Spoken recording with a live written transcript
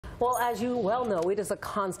Well, as you well know, it is a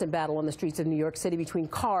constant battle on the streets of New York City between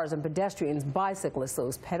cars and pedestrians, bicyclists,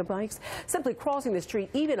 those pedibikes. Simply crossing the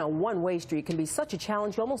street, even a one-way street, can be such a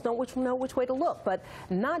challenge you almost don't know which way to look. But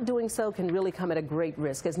not doing so can really come at a great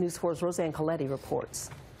risk, as News 4's Roseanne Coletti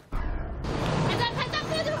reports.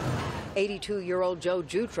 82-year-old Joe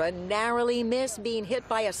Jutra narrowly missed being hit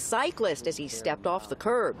by a cyclist as he stepped off the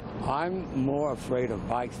curb. I'm more afraid of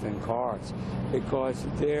bikes than cars because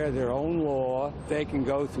they're their own law. They can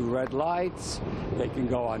go through red lights. They can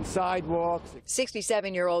go on sidewalks.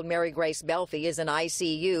 67-year-old Mary Grace Belfi is in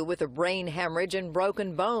ICU with a brain hemorrhage and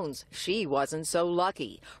broken bones. She wasn't so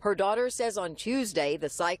lucky. Her daughter says on Tuesday the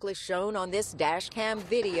cyclist shown on this dash cam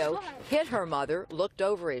video hit her mother, looked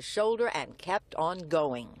over his shoulder, and kept on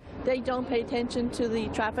going. They don't pay attention to the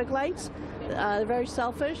traffic lights. They're very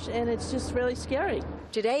selfish, and it's just really scary.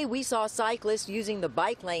 Today, we saw cyclists using the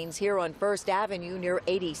bike lanes here on 1st Avenue near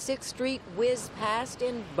 86th Street whiz past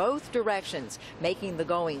in both directions, making the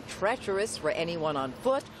going treacherous for anyone on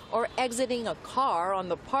foot or exiting a car on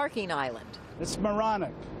the parking island. It's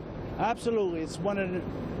moronic. Absolutely. It's one of the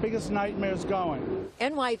biggest nightmares going.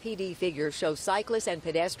 NYPD figures show cyclists and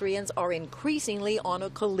pedestrians are increasingly on a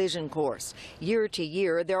collision course. Year to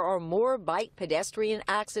year, there are more bike pedestrian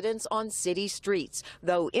accidents on city streets,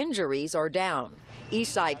 though injuries are down.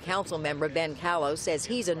 Eastside Council Member Ben Kallos says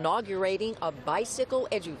he's inaugurating a bicycle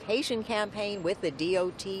education campaign with the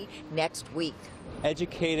DOT next week.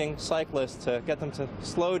 Educating cyclists to get them to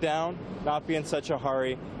slow down, not be in such a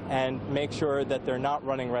hurry, and make sure that they're not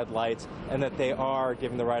running red lights and that they are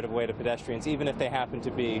giving the right of way to pedestrians, even if they happen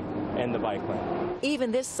to be in the bike lane.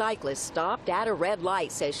 Even this cyclist stopped at a red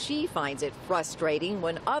light says she finds it frustrating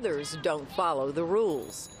when others don't follow the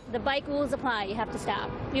rules. The bike rules apply. You have to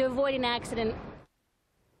stop. You avoid an accident.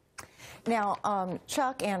 Now,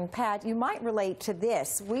 Chuck and Pat, you might relate to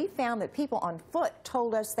this. We found that people on foot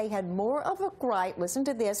told us they had more of a gripe, listen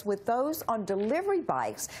to this, with those on delivery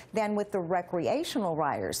bikes than with the recreational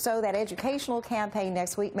riders. So that educational campaign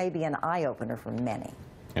next week may be an eye-opener for many.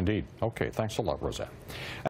 Indeed. Okay, thanks a lot, Roseanne.